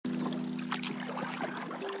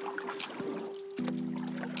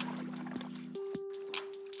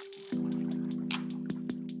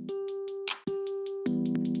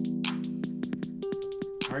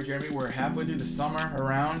All right, Jeremy, we're halfway through the summer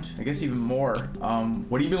around, I guess even more.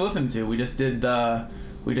 What have you been listening to? We just did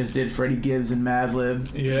Freddie Gibbs and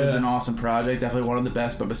Madlib, which was an awesome project, definitely one of the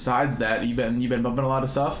best. But besides that, you've been bumping a lot of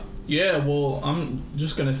stuff? Yeah, well, I'm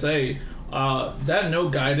just gonna say that No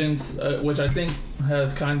Guidance, which I think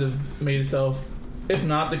has kind of made itself, if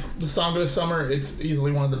not the song of the summer, it's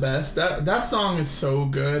easily one of the best. That song is so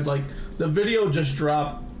good. Like, the video just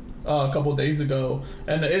dropped a couple days ago,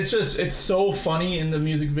 and it's so funny in the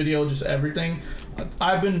music video, just everything.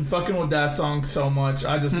 I've been fucking with that song so much.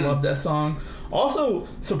 I just love that song. Also,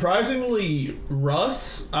 surprisingly,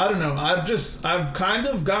 Russ, I don't know, I've kind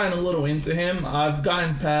of gotten a little into him. I've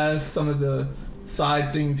gotten past some of the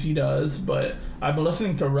side things he does, but I've been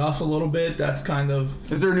listening to Russ a little bit. That's kind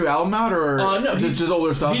of... Is there a new album out, or no, just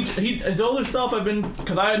older stuff? His older stuff,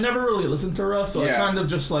 because I had never really listened to Russ, so I kind of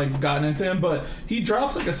just like gotten into him, but he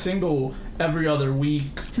drops like a single every other week.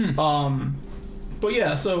 But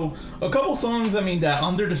yeah, so a couple songs, I mean, that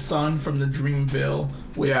Under the Sun from the Dreamville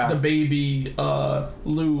with the Baby,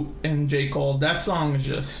 Lute, and J. Cole, that song is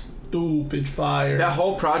just stupid fire. That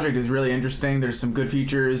whole project is really interesting. There's some good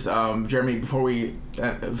features. Jeremy, before we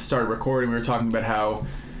started recording, we were talking about how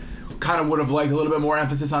kind of would have liked a little bit more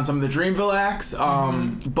emphasis on some of the Dreamville acts,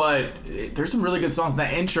 but there's some really good songs.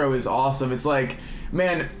 That intro is awesome. It's like,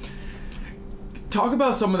 man... Talk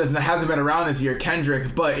about someone that hasn't been around this year,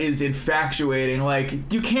 Kendrick, but is infatuating. Like,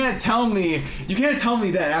 you can't tell me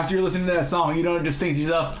that after you're listening to that song, you don't just think to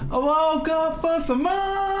yourself, I woke up for some money.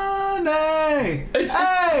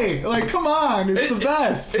 Like, come on, it's the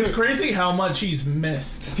best. It's crazy how much he's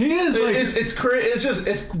missed. He is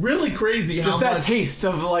it's really crazy. Just how that much, taste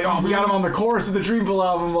of like, we got him on the chorus of the Dreamville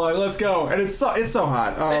album, like, let's go, and it's so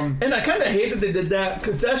hot. And I kind of hate that they did that,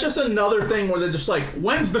 because that's just another thing where they're just like,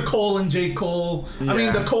 when's the Cole and J. Cole? I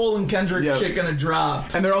mean, the Cole and Kendrick shit gonna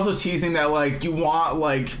drop. And they're also teasing that, like, you want,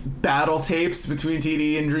 like, battle tapes between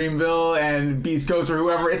TD and Dreamville and Beast Coast or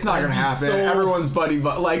whoever. It's not gonna happen. Everyone's buddy,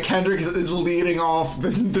 but, like, Kendrick is leading off the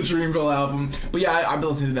Dreamville album. But yeah, I've been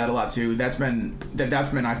listening to that a lot, too. That's been,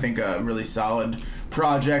 I think, a really solid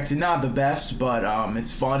project. Not the best, but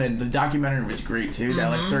it's fun, and the documentary was great, too. That,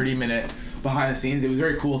 like, 30-minute behind the scenes. It was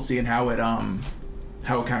very cool seeing how it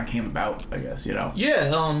kind of came about, I guess, you know?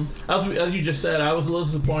 Yeah, as you just said, I was a little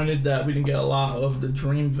disappointed that we didn't get a lot of the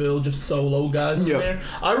Dreamville, just solo guys in there.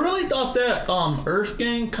 I really thought that Earth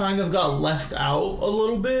Gang kind of got left out a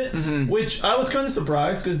little bit, which I was kind of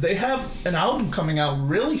surprised, because they have an album coming out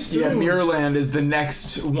really soon. Yeah, Mirrorland is the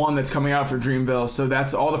next one that's coming out for Dreamville, so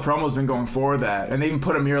that's all the promo's been going for that, and they even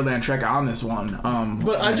put a Mirrorland track on this one.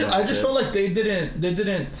 But I just felt like they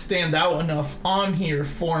didn't stand out enough on here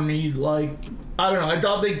for me, like... I don't know. I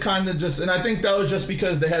thought they kind of just... And I think that was just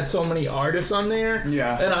because they had so many artists on there.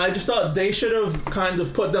 Yeah. And I just thought they should have kind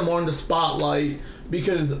of put them on the spotlight,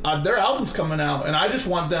 because their album's coming out, and I just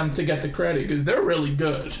want them to get the credit, because they're really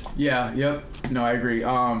good. Yeah, yep. No, I agree.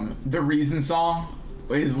 The Reason song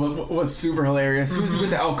was super hilarious. Who's with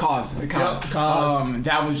the... Oh, Cause. Cause.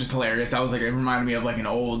 That was just hilarious. That was like... It reminded me of like an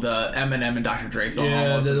old Eminem and Dr. Dre song.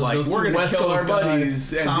 Yeah, almost. Like, we're going to kill our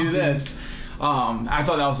buddies and do this. I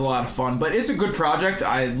thought that was a lot of fun, but it's a good project.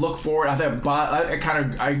 I look forward. I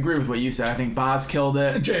thought I agree with what you said. I think Boz killed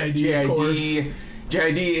it.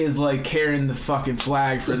 JID is like carrying the fucking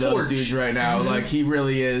flag for those dudes right now. Like, he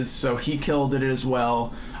really is. So he killed it as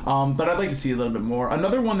well. But I'd like to see a little bit more.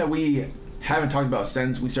 Another one that we haven't talked about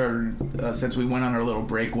since we went on our little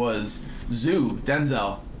break was Zoo,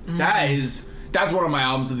 Denzel. That's one of my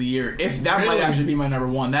albums of the year. If that might actually be my number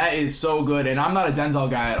one. That is so good, and I'm not a Denzel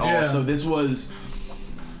guy at all. So this was...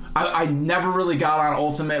 I never really got on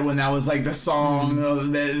Ultimate when that was like the song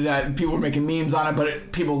that people were making memes on it,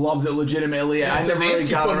 but people loved it legitimately. Yeah, I never really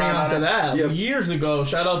got around onto that years ago.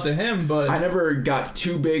 Shout out to him, but I never got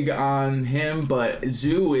too big on him. But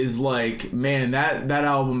Zoo is like, man, that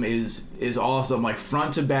album is awesome. Like,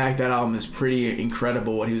 front to back, that album is pretty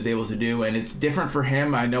incredible what he was able to do, and it's different for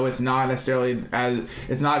him. I know it's not necessarily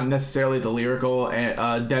the lyrical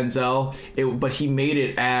Denzel, but he made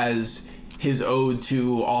it as his ode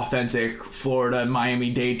to authentic Florida,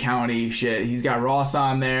 Miami-Dade County shit. He's got Ross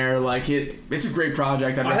on there. Like, it's a great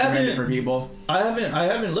project. I'd recommend it for people. I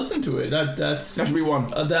haven't listened to it. That should be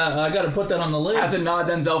one. I got to put that on the list. As a not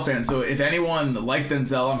Denzel fan, so if anyone likes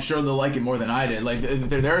Denzel, I'm sure they'll like it more than I did. Like,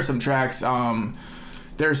 there are some tracks.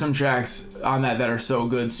 There are some tracks on that are so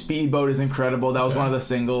good. Speedboat is incredible. That was one of the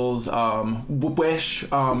singles. Wish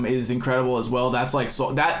is incredible as well. That's like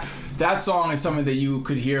that song is something that you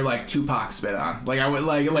could hear like Tupac spit on. Like I would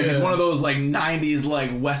like it's one of those like 90s like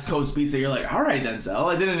West Coast beats that you're like, all right, Denzel,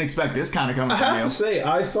 I didn't expect this kind of coming from you. I have to say,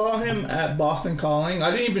 I saw him at Boston Calling. I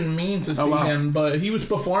didn't even mean to see him, but he was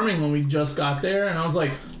performing when we just got there, and I was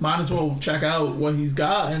like, might as well check out what he's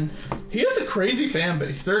got. And he has a crazy fan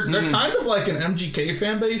base. They're kind of like an MGK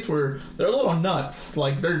fan base where they're a little nuts.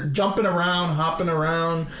 Like they're jumping around, hopping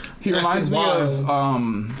around. He reminds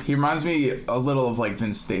me a little of like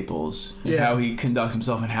Vince Staples and how he conducts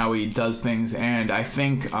himself and how he does things. And I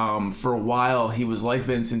think for a while he was like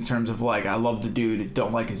Vince in terms of like, I love the dude,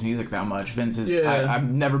 don't like his music that much. Vince is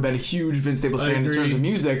I've never been a huge Vince Staples fan in terms of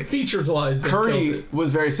music. Features wise, Curry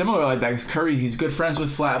was very similar like that. Because Curry, he's good friends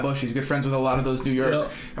with Flatbush. He's good friends with a lot of those New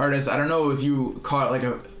York artists. I don't know if you caught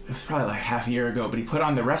it was probably like half a year ago, but he put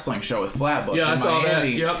on the wrestling show with Flatbush in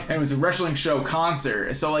Miami. Yep. And it was a wrestling show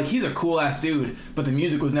concert. So like he's a cool ass dude, but the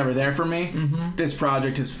music was never there for me. Mm-hmm. This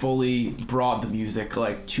project has fully brought the music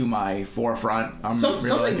like to my forefront. I'm really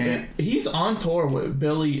liking it. He's on tour with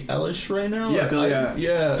Billie Eilish right now. Yeah, Billie.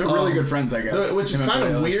 Yeah, they're really good friends, I guess. Which is kind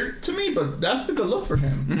of weird to me, but that's a good look for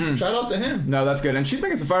him. Mm-hmm. Shout out to him. No, that's good, and she's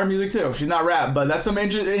making some fire music too. She's not rap, but that's some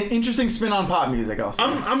interesting spin on pop music. I'll say.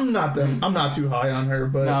 I'm not too high on her,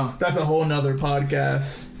 but. No. That's a whole nother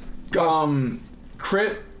podcast.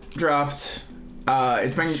 Crit dropped.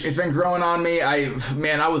 It's been growing on me. I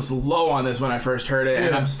was low on this when I first heard it,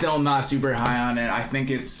 and I'm still not super high on it. I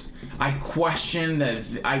think I question that.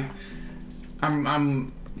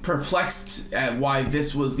 I'm perplexed at why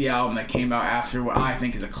this was the album that came out after what I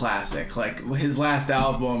think is a classic. Like his last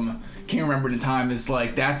album, Can't Remember the Time, is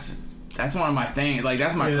like that's one of my things. Like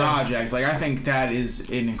that's my project. Like I think that is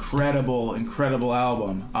an incredible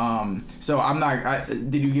album. So I'm not. Have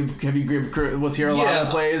you given? Was here a lot of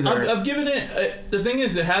plays? Or? I've given it. The thing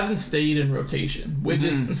is, it hasn't stayed in rotation, which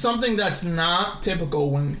is something that's not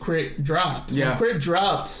typical when Crit drops. Yeah. When Crit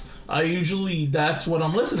drops, that's what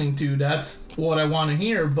I'm listening to. That's what I want to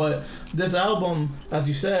hear. But this album, as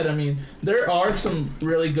you said, I mean, there are some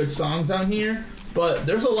really good songs on here. But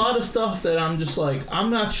there's a lot of stuff that I'm just like, I'm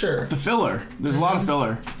not sure. The filler. There's a lot of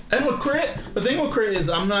filler. And with Crit, the thing with Crit is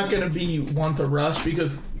I'm not going to be one to rush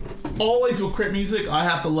because always with Crit music, I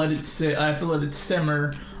have to let it sit. I have to let it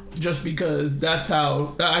simmer just because that's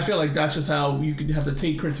how, I feel like that's just how you could have to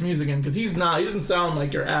take Crit's music in because he doesn't sound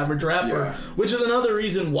like your average rapper, which is another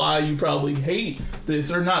reason why you probably hate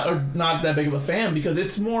this or not that big of a fan because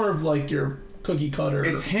it's more of like your cookie cutter.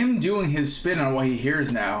 It's him doing his spin on what he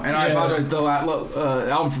hears now. And I apologize, the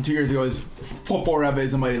album from 2 years ago is Football Rap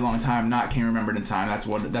is a Mighty Long Time, not Can't Remember the Time. That's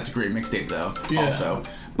a great mixtape though, also.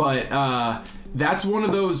 But that's one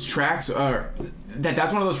of those tracks,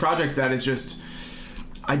 that's one of those projects that is just,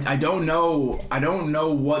 I don't know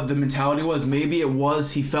what the mentality was. Maybe it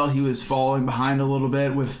was he felt he was falling behind a little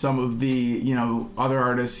bit with some of the, other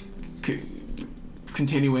artists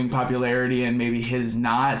continuing popularity and maybe his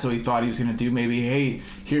not, so he thought he was going to do maybe, hey,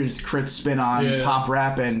 here's Crit's spin on pop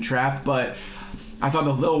rap and trap. But I thought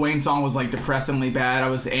the Lil Wayne song was like depressingly bad. I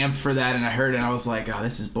was amped for that and I heard it and I was like, oh,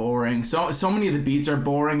 this is boring. So many of the beats are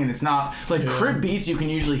boring and it's not like Crit beats you can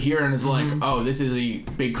usually hear and it's like, oh, this is a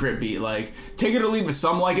big Crit beat. Like take it or leave it,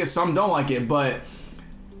 some like it, some don't like it, but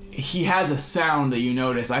he has a sound that you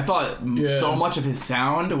notice. I thought so much of his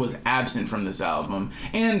sound was absent from this album.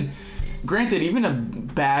 And granted, even a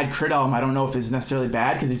bad Crit album, I don't know if it's necessarily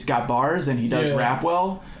bad because he's got bars and he does rap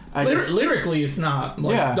well. Lyrically, it's not.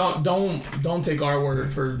 Like, don't take our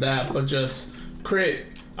word for that, but just Crit.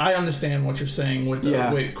 I understand what you're saying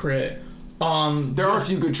with Crit. There are a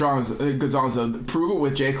few good songs though. Prove It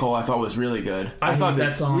with J. Cole I thought was really good. I thought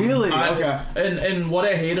that song. Really? Okay. And what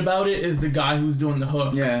I hate about it is the guy who's doing the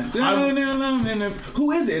hook. Yeah.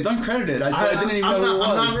 Who is it? It's uncredited. I didn't even know who it was.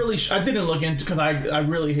 I'm not really I didn't look into because I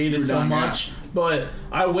really hate it so much. Yeah. But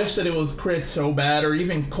I wish that it was Crit so bad, or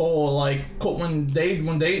even Cole. Like Cole, when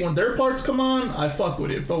their parts come on, I fuck with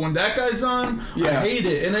it. But when that guy's on, I hate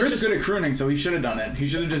it. And Crit's good at crooning, so he should have done it. He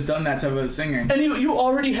should have just done that type of singing. And you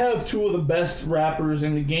already have two of the best rappers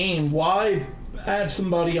in the game. Why add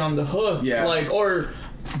somebody on the hook? Yeah. Or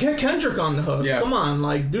get Kendrick on the hook. Yeah. Come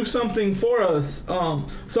on, do something for us.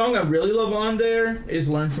 Song I really love on there is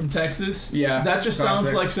Learn from Texas. Yeah. That just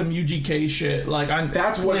sounds like some UGK shit.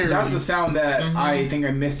 That's the sound that I think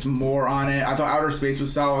I missed more on it. I thought Outer Space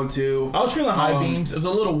was solid too. I was feeling High Beams. It was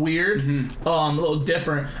a little weird, a little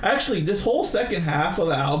different. Actually, this whole second half of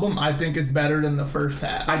the album I think is better than the first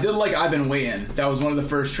half. I did like I've Been Waiting. That was one of the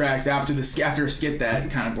first tracks after a skit that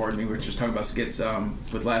kind of bored me. We were just talking about skits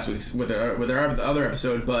with last week's with our other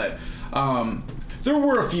episode. But There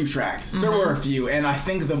were a few tracks. There were a few, and I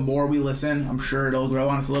think the more we listen, I'm sure it'll grow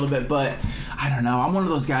on us a little bit. But I don't know. I'm one of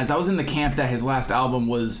those guys. I was in the camp that his last album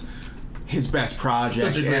was his best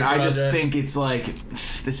project, and I just think it's like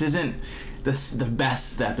this isn't the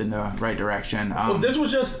best step in the right direction. Well, this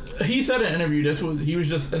was just, he said in an interview, he was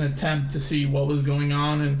just an attempt to see what was going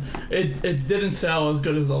on, and it didn't sell as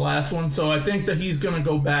good as the last one. So I think that he's gonna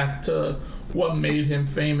go back to what made him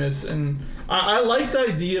famous, and I like the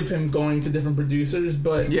idea of him going to different producers,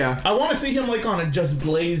 but yeah, I want to see him like on a Just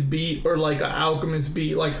Blaze beat or like an Alchemist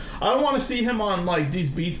beat. Like I don't want to see him on like these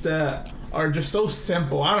beats that are just so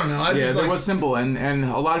simple. I don't know. It was simple, and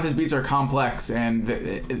a lot of his beats are complex, and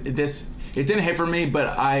it didn't hit for me,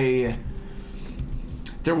 but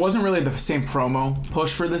there wasn't really the same promo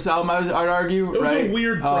push for this album, I'd argue. It was right? a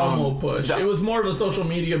weird promo push. It was more of a social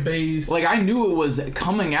media base. Like, I knew it was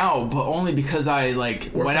coming out, but only because I,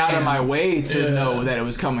 went out of my way to know that it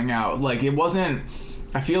was coming out. Like, it wasn't...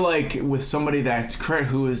 I feel like with somebody that's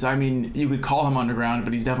who is, I mean, you could call him underground,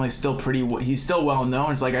 but he's definitely still he's still well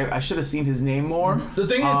known. It's like, I should have seen his name more. The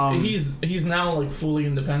thing is, he's now like fully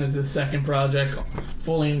independent. It's his second project,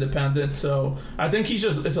 fully independent. So I think it's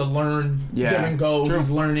a give and go. True. He's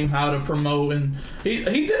learning how to promote, and he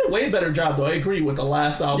did a way better job though. I agree with the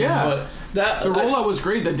last album. Yeah. But the rollout was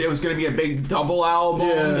great. That it was going to be a big double album.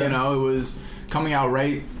 Yeah. You know, it was coming out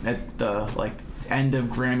right at the end of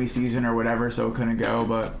Grammy season or whatever, so it couldn't go.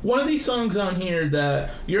 But one of these songs on here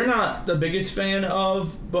that you're not the biggest fan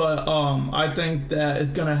of, but I think that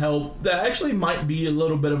is gonna help, that actually might be a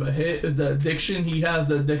little bit of a hit, is the Addiction. He has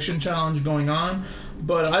the Addiction challenge going on,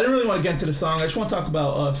 but I didn't really want to get into the song. I just want to talk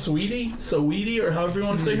about Saweetie, or however you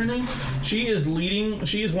want to say her name. She is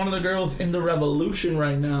one of the girls in the revolution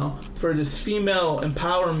right now for this female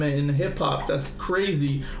empowerment in hip-hop. That's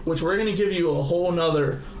crazy, which we're gonna give you a whole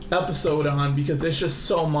nother episode on, because it's just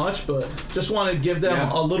so much, but just want to give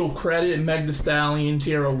them a little credit. Meg Thee Stallion,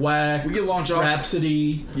 Tierra Whack, we can launch off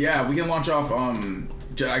Rhapsody. Yeah, we can launch off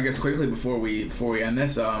I guess quickly before we end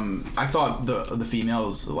this, I thought the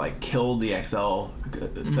females killed the XL,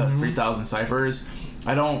 the freestyles and ciphers.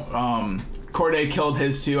 I don't Corday killed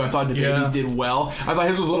his too. I thought DaBaby did well. I thought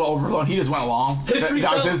his was a little overblown. He just went long. He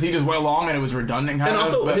just went long, and it was redundant kind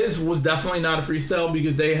of. And also, his was definitely not a freestyle,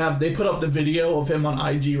 because they put up the video of him on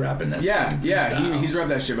IG rapping that. He's rapped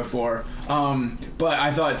that shit before. But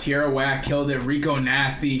I thought Tierra Whack killed it. Rico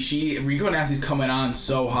Nasty's coming on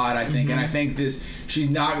so hot, I think, and I think she's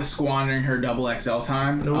not squandering her double XL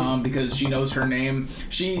time, because she knows her name.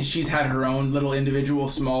 She's had her own little individual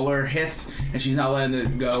smaller hits, and she's not letting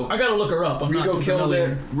it go. I gotta look her up. Rico killed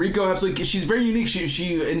it. Rico absolutely. She's very unique.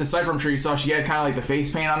 She in the cypher, I'm sure you saw, she had kind of the face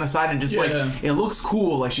paint on the side, and just it looks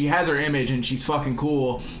cool. Like, she has her image, and she's fucking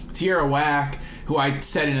cool. Tierra Whack, who I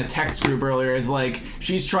said in a text group earlier, is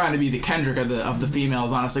she's trying to be the Kendrick of the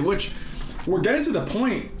females, honestly. Which we're getting to the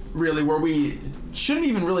point really where we shouldn't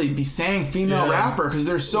even really be saying female rapper, because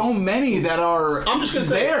there's so many that are. I'm just gonna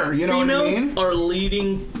there. You know what I mean? Are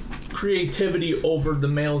leading creativity over the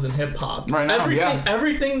males in hip-hop right now.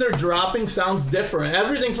 Everything they're dropping sounds different.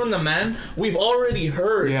 Everything from the men we've already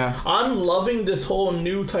heard. I'm loving this whole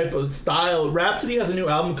new type of style. Rhapsody has a new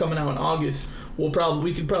album coming out in August. We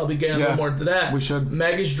could probably get a little more into that. We should.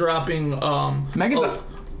 Meg is dropping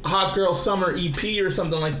Hot Girl Summer EP or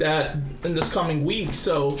something like that in this coming week.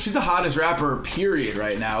 So she's the hottest rapper period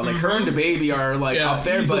right now. Her and DaBaby are up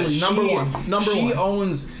there, but she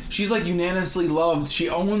owns. She's unanimously loved. She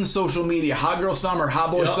owns social media. Hot Girl Summer,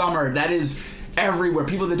 Hot Boy Summer. That is everywhere.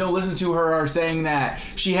 People that don't listen to her are saying that.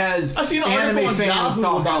 She has anime fans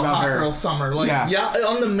talking about Hot her. Girl Summer.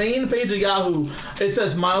 On the main page of Yahoo, it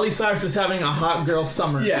says Miley Cyrus is having a Hot Girl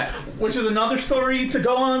Summer. Yeah. Which is another story to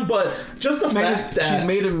go on, but just the fact that she's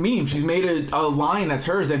made a meme. She's made a line that's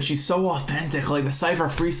hers, and she's so authentic. The cypher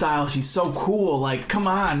freestyle, she's so cool. Come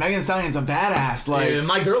on, Megan Thee Stallion's a badass.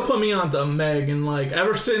 My girl put me onto Meg, and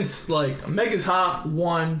ever since Meg is hot.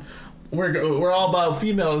 We're all about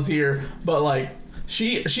females here, but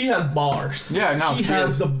she has bars. Yeah, no, she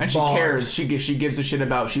has the bars. And she cares. She gives a shit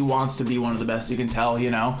about. She wants to be one of the best. You can tell.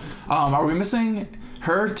 Are we missing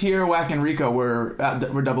her? Tierra Whack and Rico were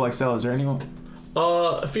double XL. Is there anyone?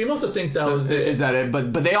 Females, I think that was it. Is that it?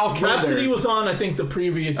 But they all killed Rhapsody was on, I think, the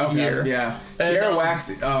previous year. Yeah. Tierra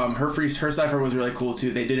Whack's her cipher was really cool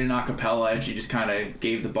too. They did an acapella, and she just kind of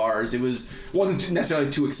gave the bars. It wasn't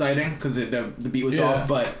necessarily too exciting because the beat was off,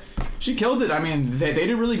 but she killed it. I mean, they did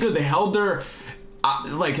really good. They held their.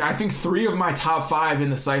 I think 3 of my top 5 in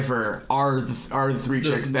the cipher are the 3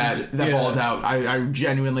 chicks that balled out. I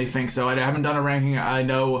genuinely think so. I haven't done a ranking. I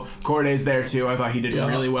know Corday's there too. I thought he did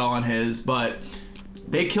really well on his, but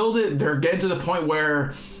they killed it. They're getting to the point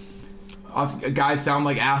where us guys sound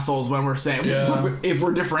like assholes when we're saying if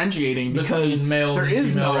we're differentiating, because male there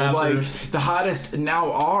is no rappers. like the hottest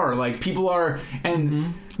now are like people are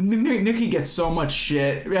and. Nicki gets so much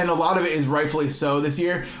shit, and a lot of it is rightfully so this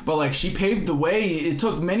year. But like, she paved the way. It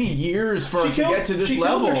took many years for us to get to this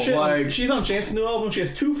level. Like, she's on Chance's new album. She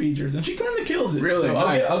has 2 features, and she kind of kills it. Really, so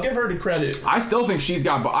nice. I'll give her the credit. I still think she's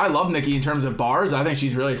got. I love Nicki in terms of bars. I think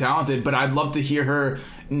she's really talented. But I'd love to hear her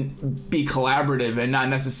be collaborative and not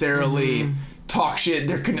necessarily. Talk shit.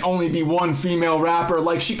 There can only be one female rapper,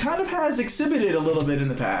 like she kind of has exhibited a little bit in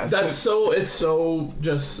the past. It's so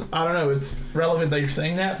just, I don't know, it's relevant that you're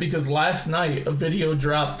saying that, because last night a video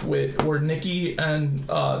dropped where Nicki and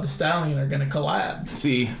The Stallion are gonna collab.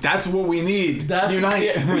 See, that's what we need.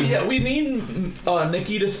 Unite. We need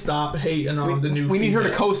Nicki to stop hating on the new. We need her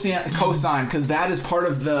to co-sign, because that is part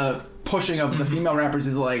of the pushing of the female rappers.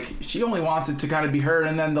 Is like, she only wants it to kind of be her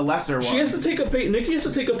and then the lesser ones. Nicki has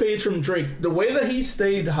to take a page from Drake. The way that he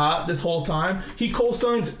stayed hot this whole time, he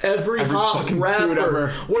co-signs every hot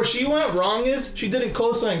rapper. Where she went wrong is she didn't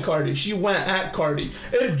co-sign Cardi. She went at Cardi.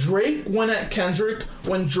 If Drake went at Kendrick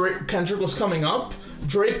when Kendrick was coming up,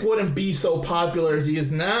 Drake wouldn't be so popular as he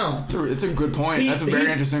is now. It's a good point. That's a very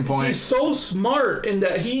interesting point. He's so smart in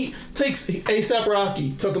that he takes A$AP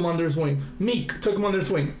Rocky, took him under his wing. Meek took him under his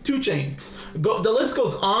wing. 2 Chainz. The list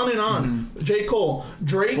goes on and on. J. Cole,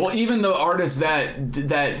 Drake. Well, even the artists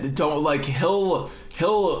that don't like, he'll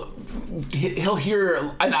hear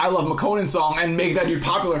an I Love McConan song and make that dude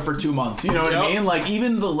popular for 2 months. You know what I mean? Like,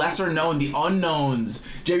 even the lesser known, the unknowns,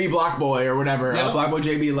 JB Blackboy or whatever, Blackboy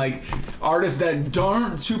JB, like artists that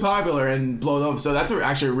aren't too popular and blow up. So that's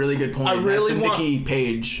actually a really good point. I really want Nicki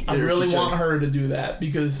Page. I really want her to do that,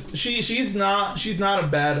 because she's not a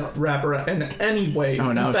bad rapper in any way.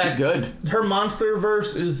 Oh no, in fact, she's good. Her Monster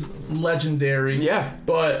verse is legendary. Yeah,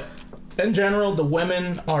 but in general, the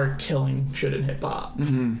women are killing shit in hip hop.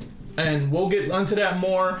 And we'll get onto that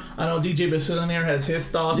more. I know DJ Billionaire has his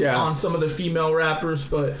thoughts on some of the female rappers,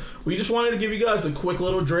 but we just wanted to give you guys a quick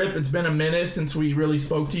little drip. It's been a minute since we really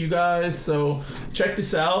spoke to you guys, so check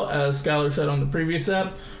this out. As Skylar said on the previous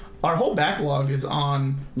ep, our whole backlog is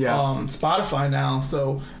on Spotify now,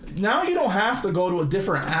 so now you don't have to go to a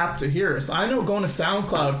different app to hear us. I know going to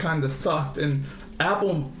SoundCloud kind of sucked, and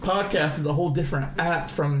Apple Podcasts is a whole different app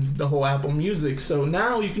from the whole Apple Music. So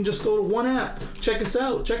now you can just go to one app. Check us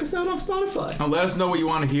out. Check us out on Spotify. Let us know what you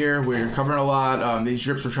want to hear. We're covering a lot. These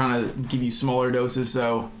drips, we're trying to give you smaller doses.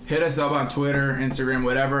 So hit us up on Twitter, Instagram,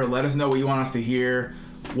 whatever. Let us know what you want us to hear.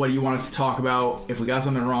 What do you want us to talk about? If we got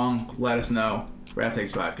something wrong, let us know. Rap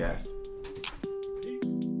Takes Podcast.